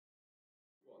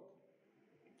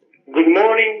Good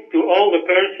morning to all the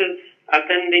persons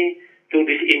attending to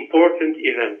this important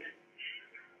event.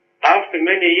 After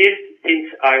many years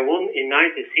since I won in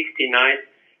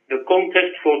 1969 the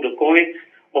contest for the coins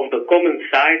of the common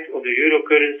size of the euro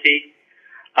currency,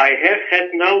 I have had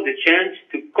now the chance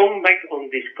to come back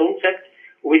on this concept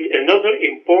with another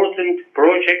important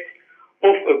project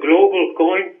of a global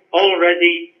coin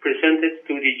already presented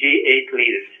to the G8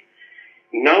 leaders.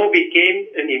 Now became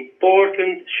an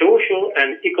important social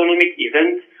and economic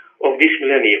event of this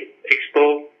millennium,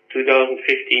 Expo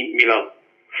 2015 Milan.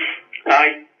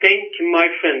 I thank my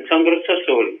friend Sandro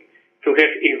Sassoli to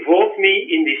have involved me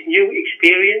in this new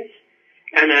experience,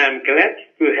 and I am glad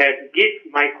to have given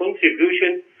my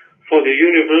contribution for the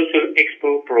Universal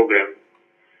Expo program.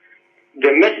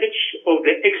 The message of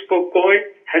the Expo coin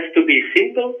has to be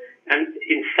simple and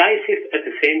incisive at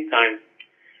the same time.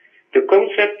 The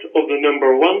concept of the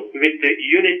number one with the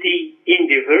unity in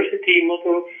diversity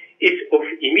motto is of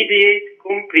immediate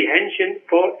comprehension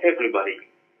for everybody.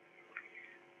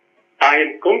 I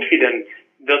am confident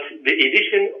that the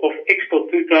edition of Expo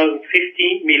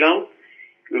 2015 Milan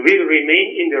will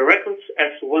remain in the records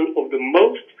as one of the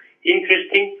most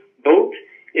interesting both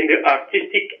in the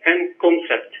artistic and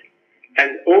concept,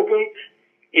 and opened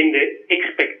in the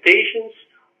expectations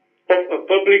of a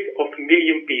public of a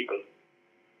million people.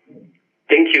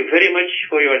 Thank you very much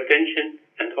for your attention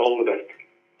and all the best.